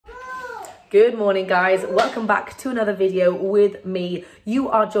Good morning, guys. Welcome back to another video with me. You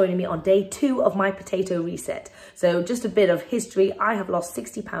are joining me on day 2 of my potato reset. So just a bit of history. I have lost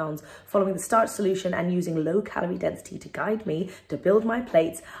 60 pounds following the Starch Solution and using low calorie density to guide me to build my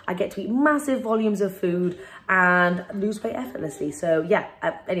plates. I get to eat massive volumes of food and lose weight effortlessly. So yeah,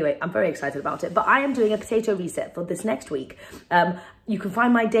 anyway, I'm very excited about it. But I am doing a potato reset for this next week. You can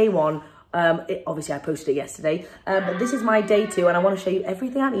find my day 1. Obviously I posted it yesterday, but this is my day 2 and I want to show you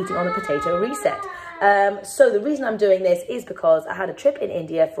everything I'm eating on the potato reset. So the reason I'm doing this is because I had a trip in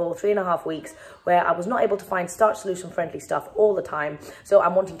India for 3.5 weeks where I was not able to find Starch Solution friendly stuff all the time. So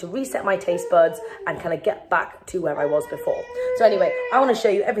I'm wanting to reset my taste buds and kind of get back to where I was before. So anyway, I want to show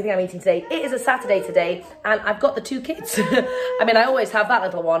you everything I'm eating today. It is a Saturday today and I've got the 2 kids. I mean, I always have that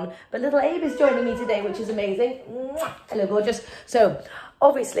little one, but little Abe is joining me today, which is amazing. Hello, gorgeous. So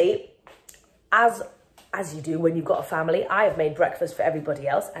obviously, as you do when you've got a family, I have made breakfast for everybody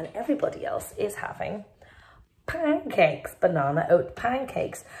else and everybody else is having pancakes, banana oat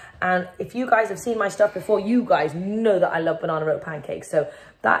pancakes. And if you guys have seen my stuff before, you guys know that I love banana oat pancakes. So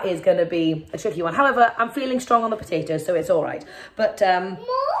that is going to be a tricky one. However, I'm feeling strong on the potatoes, so it's all right. But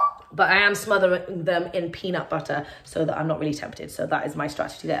I am smothering them in peanut butter so that I'm not really tempted. So that is my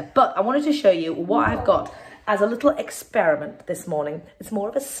strategy there. But I wanted to show you what I've got as a little experiment this morning. It's more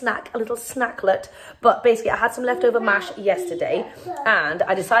of a snack, a little snacklet, but basically I had some leftover mash yesterday and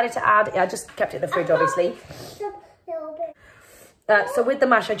I decided to add, I just kept it in the fridge obviously. So with the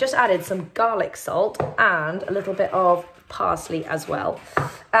mash, I just added some garlic salt and a little bit of parsley as well.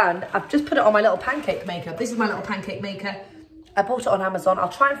 And I've just put it on my little pancake maker. This is my little pancake maker. I bought it on Amazon. I'll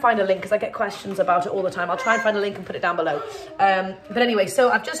try and find a link because I get questions about it all the time. I'll try and find a link and put it down below. But anyway,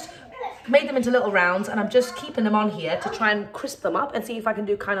 so I've just made them into little rounds and I'm just keeping them on here to try and crisp them up and see if I can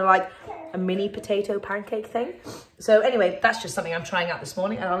do kind of like a mini potato pancake thing. So anyway, that's just something I'm trying out this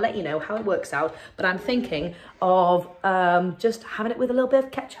morning and I'll let you know how it works out. But I'm thinking of just having it with a little bit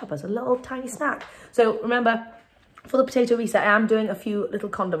of ketchup as a little tiny snack. So remember, for the potato reset, I am doing a few little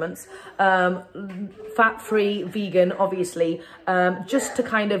condiments, fat-free, vegan, obviously, just to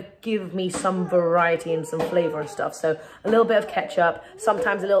kind of give me some variety and some flavour and stuff. So a little bit of ketchup,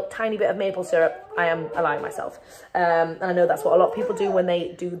 sometimes a little tiny bit of maple syrup. I am allowing myself. And I know that's what a lot of people do when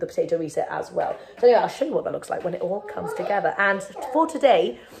they do the potato reset as well. So anyway, I'll show you what that looks like when it all comes together. And for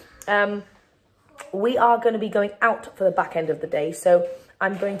today, we are going to be going out for the back end of the day. So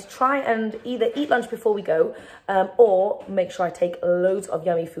I'm going to try and either eat lunch before we go or make sure I take loads of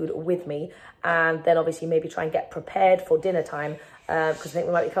yummy food with me and then obviously maybe try and get prepared for dinner time because I think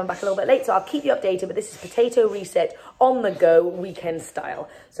we might be coming back a little bit late. So I'll keep you updated, but this is potato reset on the go weekend style.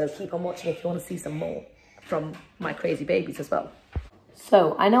 So keep on watching if you want to see some more from my crazy babies as well.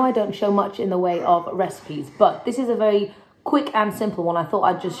 So I know I don't show much in the way of recipes, but this is a very quick and simple one. I thought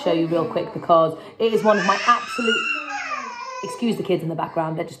I'd just show you real quick because it is one of my absolute... Excuse the kids in the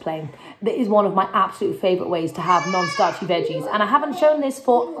background, they're just playing. This is one of my absolute favourite ways to have non-starchy veggies. And I haven't shown this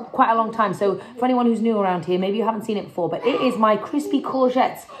for quite a long time. So for anyone who's new around here, maybe you haven't seen it before, but it is my crispy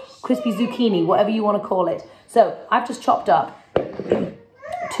courgettes, crispy zucchini, whatever you want to call it. So I've just chopped up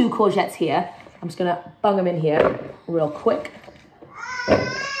 2 courgettes here. I'm just going to bung them in here real quick.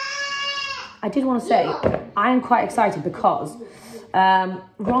 I did want to say, I am quite excited because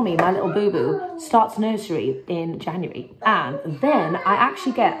Romy, my little boo-boo, starts nursery in January and then I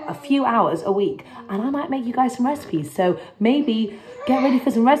actually get a few hours a week and I might make you guys some recipes. So maybe get ready for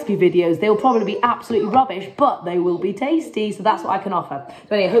some recipe videos. They will probably be absolutely rubbish, but they will be tasty. So that's what I can offer.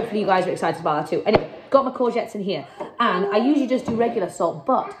 But anyway, hopefully you guys are excited about that too. Anyway, got my courgettes in here and I usually just do regular salt,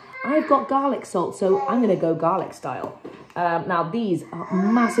 but I've got garlic salt, so I'm going to go garlic style. Now these are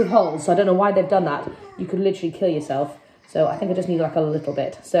massive holes, so I don't know why they've done that. You could literally kill yourself. So I think I just need like a little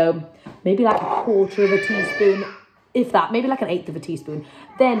bit. So maybe like 1/4 of a teaspoon, if that, maybe like 1/8 of a teaspoon.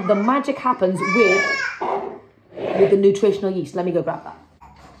 Then the magic happens with the nutritional yeast. Let me go grab that.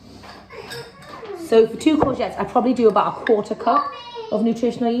 So for 2 courgettes, I probably do about 1/4 cup of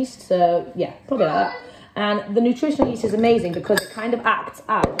nutritional yeast. So yeah, probably like that. And the nutritional yeast is amazing because it kind of acts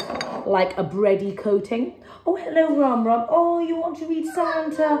as like a bready coating. Oh, hello, Rom. Oh, you want to read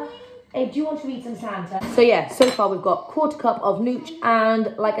Santa? Hey, do you want to read some Santa? So yeah, so far we've got 1/4 cup of nooch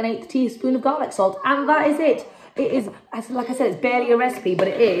and like 1/8 teaspoon of garlic salt. And that is it. It is, like I said, it's barely a recipe, but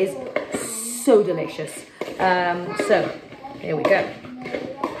it is so delicious. So here we go.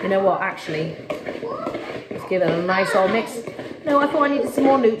 You know what, actually, let's give it a nice old mix. No, I thought I needed some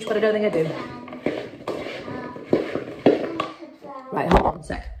more nooch, but I don't think I do. Right, hold on a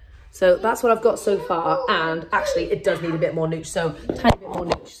sec. So that's what I've got so far, and actually it does need a bit more nooch, so tiny bit more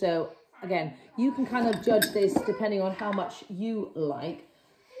nooch. So again, you can kind of judge this depending on how much you like.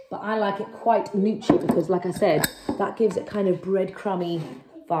 but I like it quite noochy because, like I said, that gives it kind of breadcrumby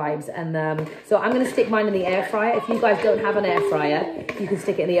vibes. And so I'm going to stick mine in the air fryer. If you guys don't have an air fryer, you can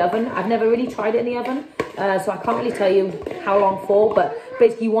stick it in the oven. I've never really tried it in the oven, so I can't really tell you how long for, but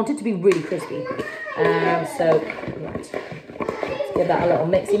basically you want it to be really crispy. So, right, let's give that a little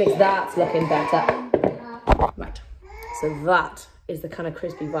mixy mix. That's looking better. Right, so that is the kind of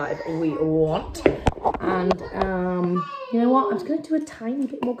crispy vibe we want. And you know what, I'm just going to do a tiny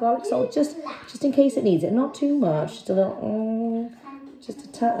bit more garlic salt just in case it needs it. Not too much, just a little,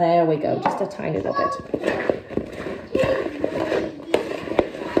 there we go, just a tiny little bit.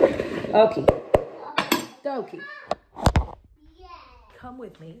 Okay. Come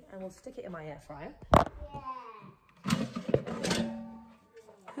with me and we'll stick it in my air fryer.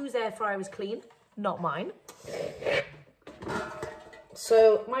 Whose air fryer is clean? Not mine.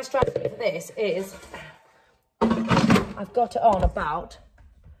 So my strategy for this is I've got it on about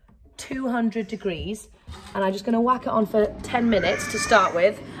 200 degrees and I'm just going to whack it on for 10 minutes to start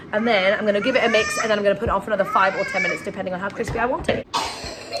with, and then I'm going to give it a mix, and then I'm going to put it on for another 5 or 10 minutes depending on how crispy I want it.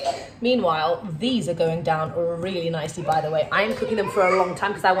 Meanwhile, these are going down really nicely, by the way. I'm cooking them for a long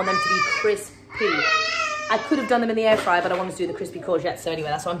time because I want them to be crispy. I could have done them in the air fryer, but I wanted to do the crispy courgettes. So anyway,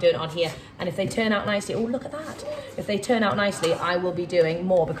 that's why I'm doing it on here. And if they turn out nicely, oh, look at that. If they turn out nicely, I will be doing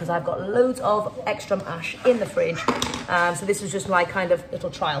more because I've got loads of extra mash in the fridge. So this was just my kind of little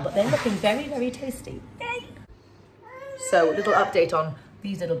trial, but they're looking very, very tasty. Yay! So a little update on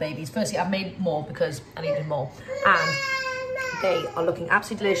these little babies. Firstly, I've made more because I needed more. And they are looking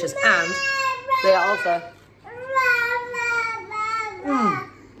absolutely delicious. And they are also...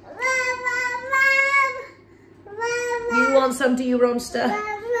 You want some, do you, Ronster?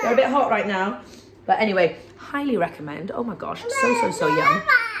 They're a bit hot right now. But anyway, highly recommend. Oh my gosh, so yum.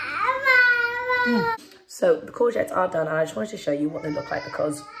 So the courgettes are done, and I just wanted to show you what they look like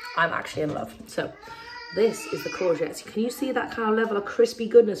because I'm actually in love. So this is the courgettes. Can you see that kind of level of crispy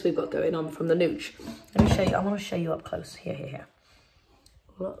goodness we've got going on from the nooch? Let me show you. I want to show you up close. Here.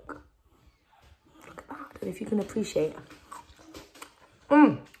 Look at that. And if you can appreciate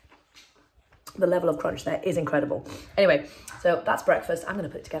the level of crunch there is incredible. Anyway, so that's breakfast. I'm going to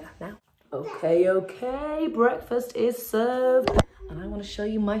put it together now. Okay, breakfast is served. And I want to show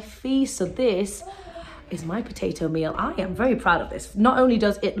you my feast. So this is my potato meal. I am very proud of this. Not only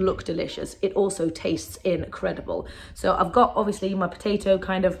does it look delicious, it also tastes incredible. So I've got obviously my potato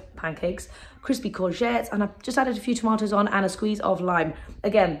kind of pancakes, crispy courgettes, and I've just added a few tomatoes on and a squeeze of lime.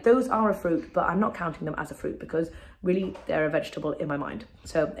 Again, those are a fruit, but I'm not counting them as a fruit because really they're a vegetable in my mind.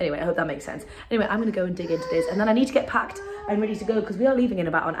 So anyway, I hope that makes sense. Anyway, I'm gonna go and dig into this, and then I need to get packed and ready to go because we are leaving in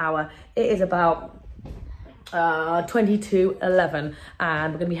about an hour. It is about 20 to 11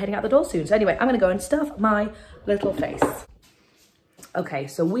 and we're gonna be heading out the door soon. So anyway, I'm gonna go and stuff my little face. Okay,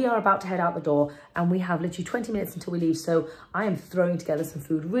 so we are about to head out the door and we have literally 20 minutes until we leave. So I am throwing together some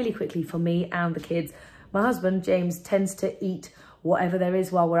food really quickly for me and the kids. My husband, James, tends to eat whatever there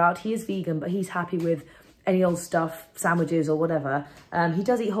is while we're out. He is vegan, but he's happy with any old stuff, sandwiches or whatever. He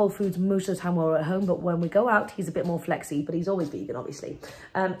does eat whole foods most of the time while we're at home, but when we go out, he's a bit more flexy, but he's always vegan, obviously.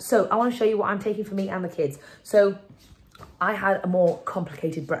 So I want to show you what I'm taking for me and the kids. So I had a more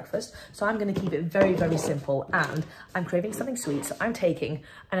complicated breakfast, so I'm going to keep it very, very simple, and I'm craving something sweet. So I'm taking,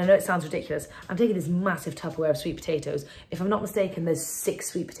 and I know it sounds ridiculous, I'm taking this massive Tupperware of sweet potatoes. If I'm not mistaken, there's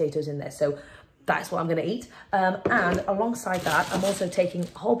 6 sweet potatoes in there. So that's what I'm going to eat. And alongside that, I'm also taking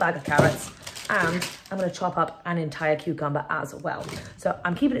a whole bag of carrots, and I'm going to chop up an entire cucumber as well. So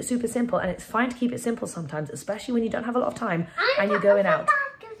I'm keeping it super simple, and it's fine to keep it simple sometimes, especially when you don't have a lot of time and you're going out.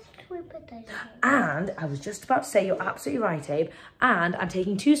 And I was just about to say, you're absolutely right, Abe. And I'm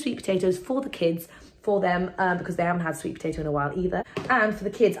taking 2 sweet potatoes for the kids, for them, because they haven't had sweet potato in a while either. And for the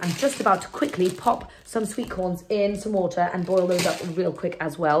kids, I'm just about to quickly pop some sweet corns in some water and boil those up real quick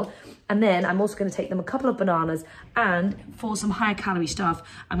as well. And then I'm also going to take them a couple of bananas, and for some high calorie stuff,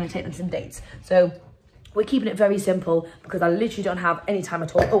 I'm going to take them some dates. So we're keeping it very simple because I literally don't have any time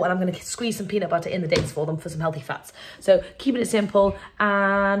at all. Oh, and I'm going to squeeze some peanut butter in the dates for them for some healthy fats. So keeping it simple,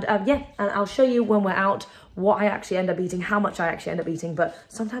 and yeah, and I'll show you when we're out what I actually end up eating, how much I actually end up eating, but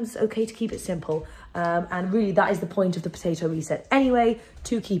sometimes it's okay to keep it simple. And really that is the point of the potato reset anyway,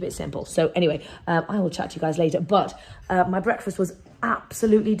 to keep it simple. So anyway, I will chat to you guys later, but my breakfast was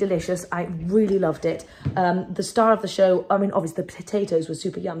absolutely delicious. I really loved it. The star of the show, I mean, obviously the potatoes were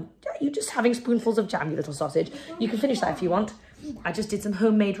super yum. You're just having spoonfuls of jam, you little sausage. You can finish that if you want. I just did some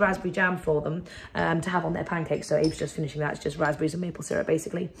homemade raspberry jam for them to have on their pancakes. So Abe's just finishing that. It's just raspberries and maple syrup,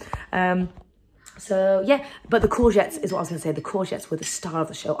 basically. So yeah, but the courgettes is what I was going to say. The courgettes were the star of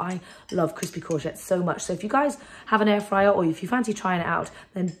the show. I love crispy courgettes so much. So if you guys have an air fryer or if you fancy trying it out,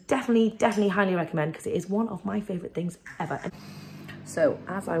 then definitely highly recommend, because it is one of my favorite things ever. So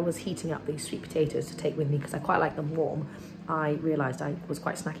as I was heating up these sweet potatoes to take with me, because I quite like them warm, I realised I was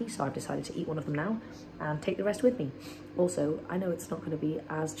quite snacky, so I've decided to eat one of them now and take the rest with me. Also, I know it's not going to be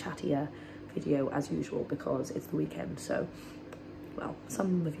as chatty a video as usual because it's the weekend, so, well,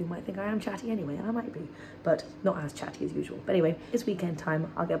 some of you might think I am chatty anyway, and I might be, but not as chatty as usual. But anyway, it's weekend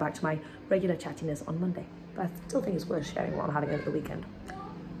time. I'll get back to my regular chattiness on Monday, but I still think it's worth sharing what I'm having over the weekend.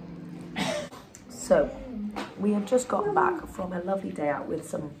 So, we have just gotten back from a lovely day out with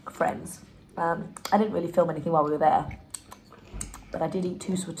some friends. I didn't really film anything while we were there, but I did eat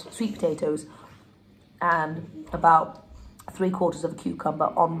 2 sweet potatoes and about 3/4 of a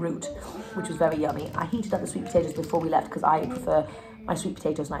cucumber en route, which was very yummy. I heated up the sweet potatoes before we left because I prefer my sweet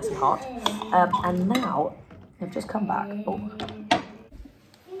potatoes nice and hot. And now I've just come back. Oh.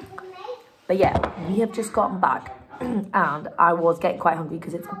 But yeah, we have just gotten back and I was getting quite hungry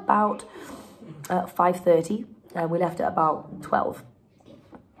because it's about 5:30 and we left at about 12.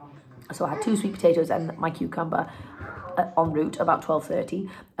 So I had 2 sweet potatoes and my cucumber en route about 12:30.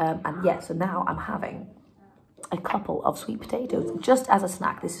 And yeah, so now I'm having a couple of sweet potatoes just as a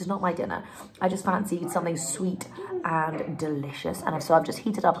snack. This is not my dinner. I just fancied something sweet and delicious, and so I've just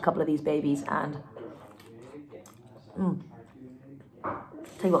heated up a couple of these babies and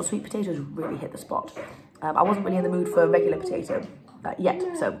tell you what, sweet potatoes really hit the spot. I wasn't really in the mood for a regular potato yet,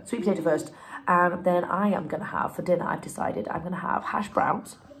 so sweet potato first, and then I am gonna have for dinner, I've decided I'm gonna have hash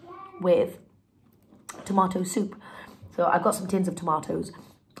browns with tomato soup. So I've got some tins of tomatoes.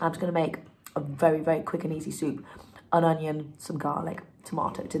 I'm just gonna make a very quick and easy soup. An onion, some garlic,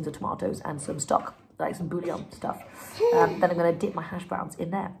 tins of tomatoes, and some stock, like some bouillon stuff. Then I'm going to dip my hash browns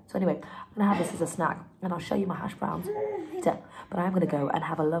in there. So anyway, I'm going to have this as a snack, and I'll show you my hash browns later. But I'm going to go and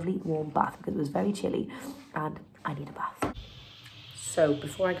have a lovely warm bath because it was very chilly, and I need a bath. So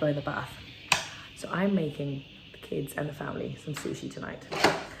before I go in the bath, so I'm making the kids and the family some sushi tonight.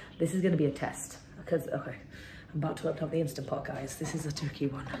 This is going to be a test because, okay, I'm about to open up the Instant Pot, guys. This is a tricky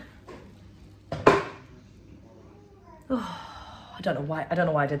one. Oh, I don't know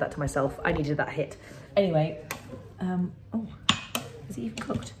why I did that to myself. I needed that hit. Anyway, oh, is it even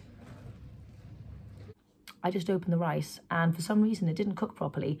cooked? I just opened the rice and for some reason it didn't cook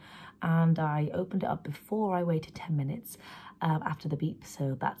properly, and I opened it up before I waited 10 minutes after the beep,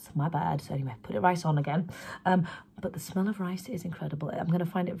 so that's my bad. So anyway, put the rice on again. But the smell of rice is incredible. I'm going to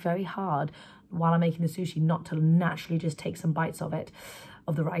find it very hard while I'm making the sushi not to naturally just take some bites of it,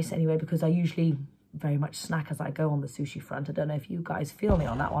 of the rice anyway, because I usually very much snack as I go on the sushi front. I don't know if you guys feel me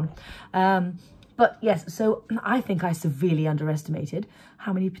on that one. But yes, so I think I severely underestimated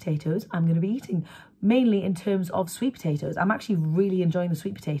how many potatoes I'm going to be eating, mainly in terms of sweet potatoes. I'm actually really enjoying the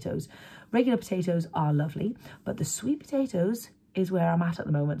sweet potatoes. Regular potatoes are lovely, but the sweet potatoes is where I'm at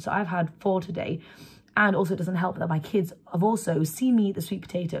the moment. So I've had 4 today. And also it doesn't help that my kids have also seen me eat the sweet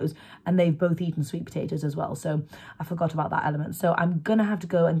potatoes and they've both eaten sweet potatoes as well. So I forgot about that element. So I'm going to have to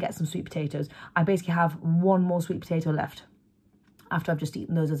go and get some sweet potatoes. I basically have 1 more sweet potato left after I've just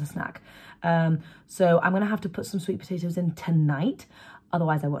eaten those as a snack. So I'm going to have to put some sweet potatoes in tonight.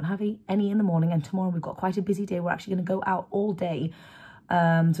 Otherwise I won't have any in the morning. And tomorrow we've got quite a busy day. We're actually going to go out all day.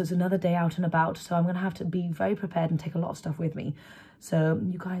 So it's another day out and about. So I'm going to have to be very prepared and take a lot of stuff with me. So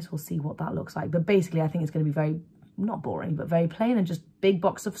you guys will see what that looks like. But basically, I think it's going to be very, not boring, but very plain and just big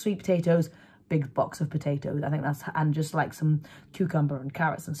box of sweet potatoes, big box of potatoes. I think that's, and just like some cucumber and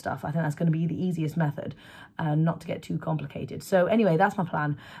carrots and stuff. I think that's going to be the easiest method, not to get too complicated. So anyway, that's my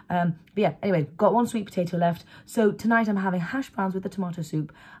plan. But yeah, anyway, got 1 sweet potato left. So tonight I'm having hash browns with the tomato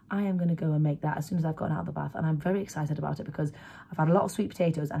soup. I am going to go and make that as soon as I've gotten out of the bath. And I'm very excited about it because I've had a lot of sweet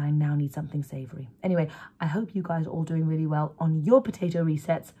potatoes and I now need something savoury. Anyway, I hope you guys are all doing really well on your potato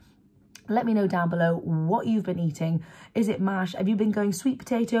resets. Let me know down below what you've been eating. Is it mash? Have you been going sweet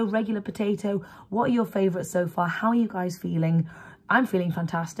potato, regular potato? What are your favourites so far? How are you guys feeling? I'm feeling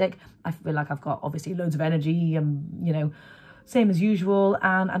fantastic. I feel like I've got obviously loads of energy and, you know, same as usual,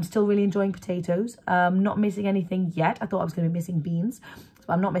 and I'm still really enjoying potatoes. Not missing anything yet. I thought I was going to be missing beans,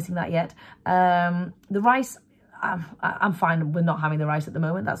 but I'm not missing that yet. The rice, I'm fine with not having the rice at the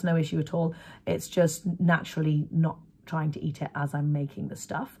moment. That's no issue at all. It's just naturally not trying to eat it as I'm making the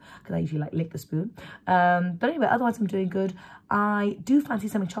stuff because I usually like lick the spoon. But anyway, otherwise I'm doing good. I do fancy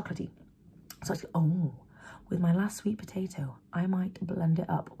something chocolatey. So with my last sweet potato, I might blend it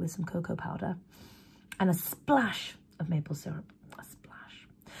up with some cocoa powder and a splash of maple syrup,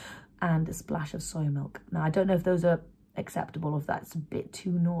 and a splash of soy milk. Now, I don't know if those are acceptable if that's a bit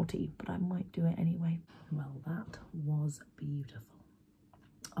too naughty, but I might do it anyway. Well, that was beautiful.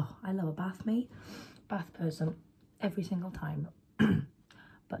 Oh, I love a bath, mate. Bath person every single time.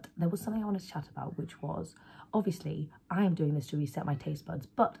 But there was something I wanted to chat about, which was, obviously, I am doing this to reset my taste buds,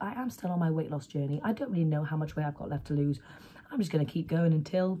 but I am still on my weight loss journey. I don't really know how much weight I've got left to lose. I'm just going to keep going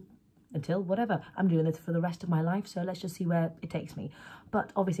until whatever. I'm doing this for the rest of my life, so let's just see where it takes me.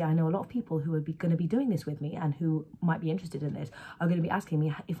 But obviously, I know a lot of people who are going to be doing this with me and who might be interested in this are going to be asking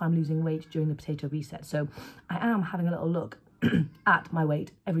me if I'm losing weight during the potato reset. So I am having a little look at my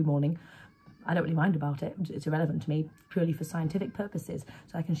weight every morning. I don't really mind about it. It's irrelevant to me, purely for scientific purposes,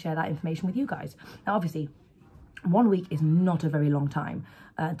 so I can share that information with you guys. Now, obviously, 1 week is not a very long time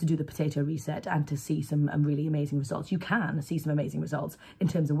to do the potato reset and to see some really amazing results. You can see some amazing results in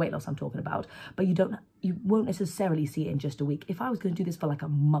terms of weight loss I'm talking about, but you won't necessarily see it in just a week. If I was going to do this for like a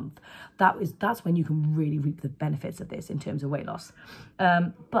month, that's when you can really reap the benefits of this in terms of weight loss.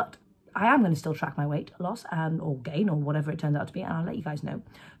 But I am going to still track my weight loss or gain or whatever it turns out to be, and I'll let you guys know.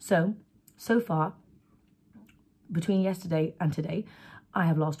 So far, between yesterday and today, I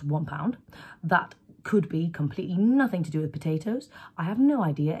have lost 1 pound. That could be completely nothing to do with potatoes. I have no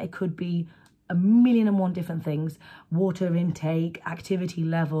idea. It could be a million and one different things: water intake, activity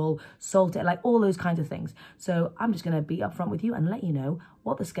level, salt, like all those kinds of things. So I'm just going to be upfront with you and let you know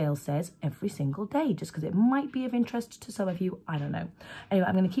what the scale says every single day, just because it might be of interest to some of you. I don't know. Anyway,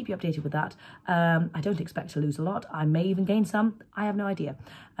 I'm going to keep you updated with that. I don't expect to lose a lot. I may even gain some. I have no idea.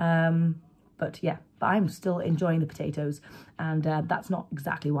 But yeah, but I'm still enjoying the potatoes, and that's not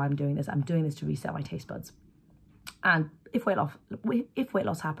exactly why I'm doing this. I'm doing this to reset my taste buds. And if weight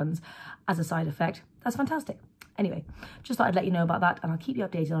loss happens as a side effect, that's fantastic. Anyway, just thought I'd let you know about that, and I'll keep you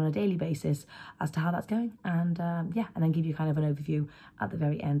updated on a daily basis as to how that's going, and yeah, and then give you kind of an overview at the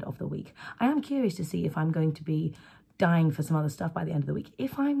very end of the week. I am curious to see if I'm going to be dying for some other stuff by the end of the week.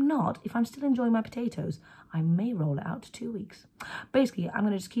 If I'm not, if I'm still enjoying my potatoes, I may roll it out to 2 weeks. Basically, I'm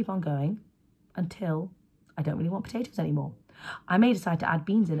going to just keep on going until I don't really want potatoes anymore. I may decide to add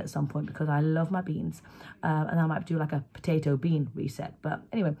beans in at some point because I love my beans, and I might do like a potato bean reset. But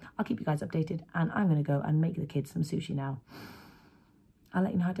anyway, I'll keep you guys updated, and I'm going to go and make the kids some sushi now. I'll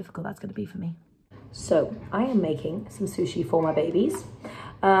let you know how difficult that's going to be for me. So I am making some sushi for my babies,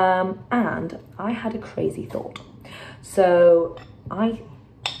 and I had a crazy thought. So I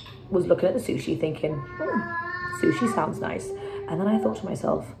was looking at the sushi thinking, sushi sounds nice. And then I thought to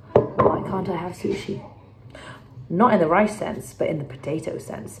myself, why can't I have sushi? Not in the rice sense, but in the potato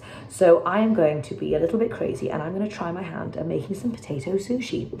sense. So I am going to be a little bit crazy, and I'm going to try my hand at making some potato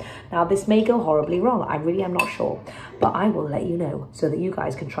sushi. Now, this may go horribly wrong. I really am not sure, but I will let you know so that you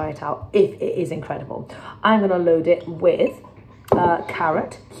guys can try it out if it is incredible. I'm going to load it with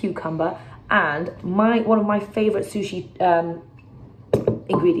carrot, cucumber, and one of my favorite sushi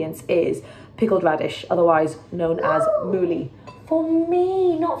ingredients is pickled radish, otherwise known as mooli. For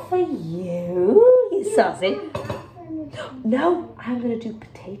me, not for you, you sassy. No, I'm going to do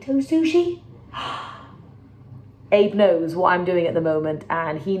potato sushi. Abe knows what I'm doing at the moment,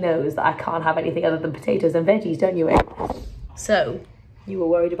 and he knows that I can't have anything other than potatoes and veggies, don't you, Abe? So, you were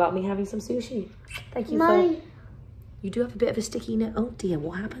worried about me having some sushi. Thank you for... You do have a bit of a sticky nose. Oh dear,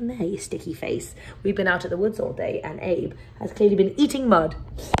 what happened there, you sticky face? We've been out at the woods all day, and Abe has clearly been eating mud.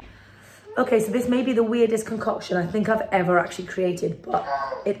 Okay, so this may be the weirdest concoction I think I've ever actually created, but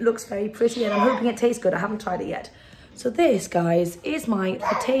it looks very pretty, and I'm hoping it tastes good. I haven't tried it yet. So this, guys, is my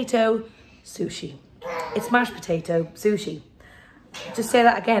potato sushi. It's mashed potato sushi. Just say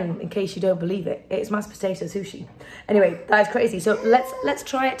that again in case you don't believe it. It's mashed potato sushi. Anyway, that is crazy. So let's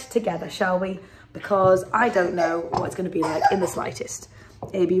try it together, shall we? Because I don't know what it's going to be like in the slightest.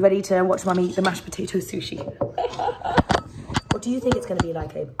 Abe, you ready to watch Mummy eat the mashed potato sushi? What do you think it's going to be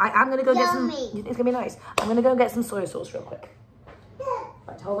like, Abe? I'm going to go get some... It's going to be nice. I'm going to go and get some soy sauce real quick.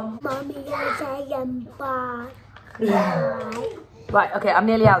 Right, hold on. Mommy, Right, okay, I'm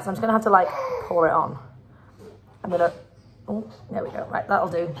nearly out, so I'm just going to have to, like, pour it on. I'm going to... Oh, there we go. Right, that'll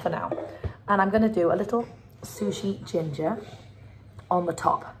do for now. And I'm going to do a little sushi ginger on the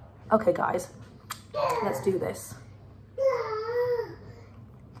top. Okay, guys, let's do this.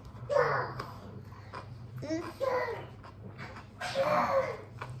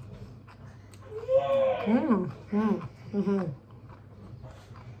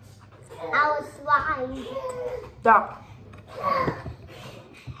 I was fine. That.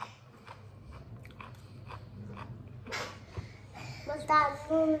 Was that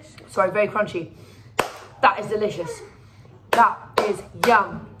first? Sorry, very crunchy. That is delicious. That is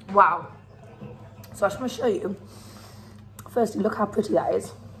yum. Wow. So I just want to show you. Firstly, look how pretty that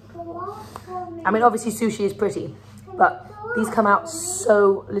is. I mean, obviously sushi is pretty, but these come out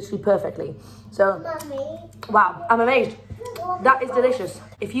so literally perfectly. So, wow, I'm amazed. That is delicious.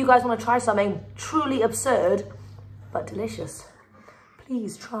 If you guys want to try something truly absurd, but delicious,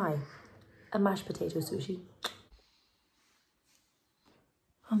 please try a mashed potato sushi.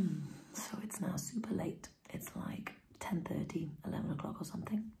 So it's now super late. It's like 10:30, 11 o'clock or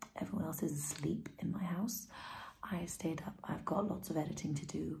something. Everyone else is asleep in my house. I stayed up. I've got lots of editing to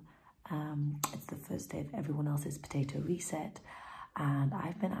do. It's the first day of everyone else's potato reset, and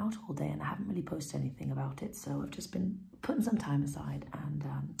I've been out all day and I haven't really posted anything about it. So I've just been putting some time aside and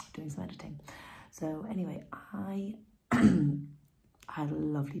doing some editing. So anyway, I had a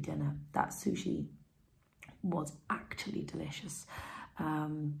lovely dinner. That sushi was actually delicious.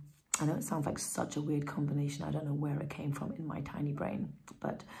 I know it sounds like such a weird combination. I don't know where it came from in my tiny brain,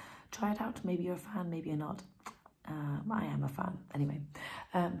 but try it out. Maybe you're a fan, maybe you're not. I am a fan anyway.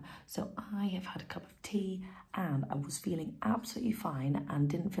 So I have had a cup of tea and I was feeling absolutely fine and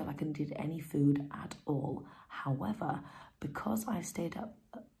didn't feel like I needed any food at all. However, because I stayed up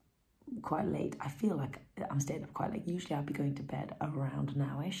quite late, I feel like I'm staying up quite late. Usually I'd be going to bed around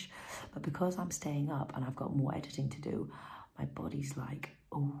now-ish, but because I'm staying up and I've got more editing to do, my body's like,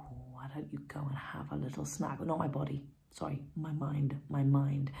 oh, why don't you go and have a little snack? Well, not my body, sorry, my mind. My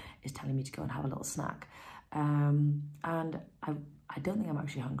mind is telling me to go and have a little snack. And I don't think I'm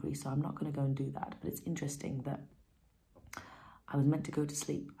actually hungry, so I'm not going to go and do that. But it's interesting that I was meant to go to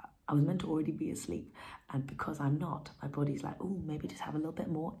sleep. I was meant to already be asleep. And because I'm not, my body's like, oh, maybe just have a little bit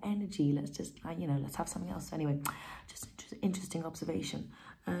more energy. Let's just, like, you know, let's have something else. So anyway, just interesting observation.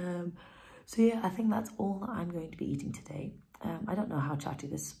 So yeah, I think that's all that I'm going to be eating today. I don't know how chatty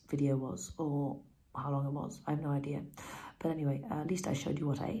this video was or how long it was. I have no idea. But anyway, at least I showed you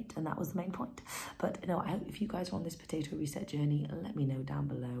what I ate, and that was the main point. But you know, I hope if you guys are on this potato reset journey, let me know down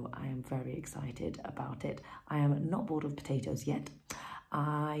below. I am very excited about it. I am not bored of potatoes yet.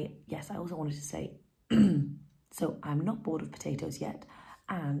 Yes, I also wanted to say, so I'm not bored of potatoes yet,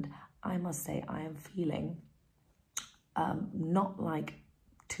 and I must say I am feeling not like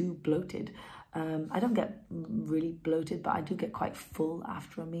too bloated. I don't get really bloated, but I do get quite full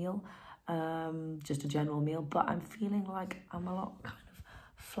after a meal, just a general meal, but I'm feeling like I'm a lot kind of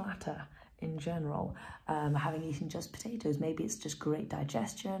flatter in general, having eaten just potatoes. Maybe it's just great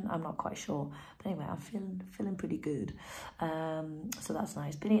digestion, I'm not quite sure, but anyway, I'm feeling pretty good. So that's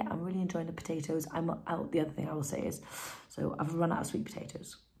nice. But yeah, I'm really enjoying the potatoes. I'm out. The other thing I will say is, so I've run out of sweet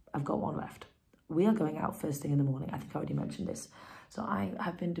potatoes. I've got one left. We are going out first thing in the morning. I think I already mentioned this. So I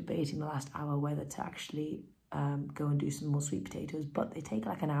have been debating the last hour whether to actually go and do some more sweet potatoes, but they take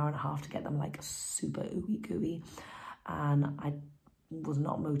like an hour and a half to get them like super ooey gooey, and I was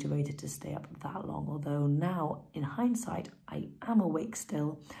not motivated to stay up that long, although now in hindsight I am awake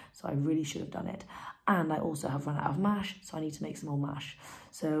still, so I really should have done it. And I also have run out of mash, so I need to make some more mash.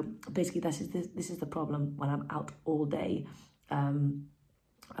 So basically this is the problem when I'm out all day and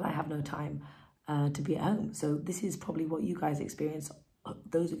I have no time to be at home. So this is probably what you guys experience,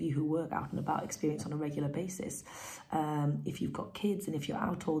 those of you who work out and about experience on a regular basis. If you've got kids and if you're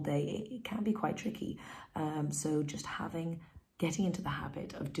out all day, it can be quite tricky. So just getting into the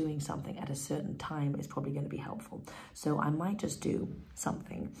habit of doing something at a certain time is probably going to be helpful. So I might just do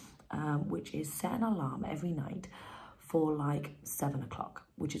something which is set an alarm every night for like 7 o'clock,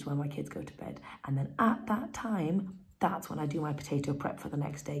 which is when my kids go to bed. And then at that time, that's when I do my potato prep for the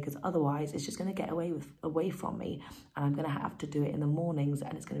next day, because otherwise it's just going to get away from me, and I'm going to have to do it in the mornings,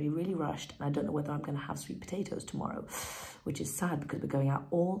 and it's going to be really rushed, and I don't know whether I'm going to have sweet potatoes tomorrow, which is sad because we're going out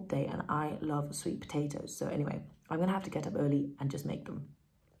all day and I love sweet potatoes. So anyway, I'm going to have to get up early and just make them.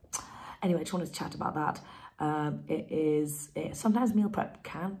 Anyway, I just wanted to chat about that. Sometimes meal prep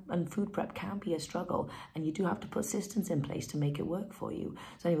and food prep can be a struggle, and you do have to put systems in place to make it work for you.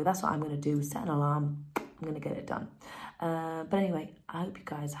 So anyway, that's what I'm going to do. Set an alarm. I'm going to get it done. But anyway, I hope you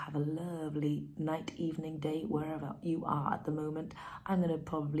guys have a lovely night, evening, day, wherever you are at the moment. I'm going to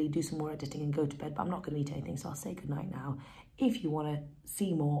probably do some more editing and go to bed, but I'm not going to eat anything, so I'll say goodnight now. If you want to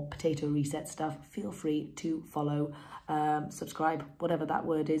see more potato reset stuff, feel free to follow, subscribe, whatever that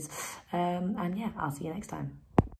word is. And yeah, I'll see you next time.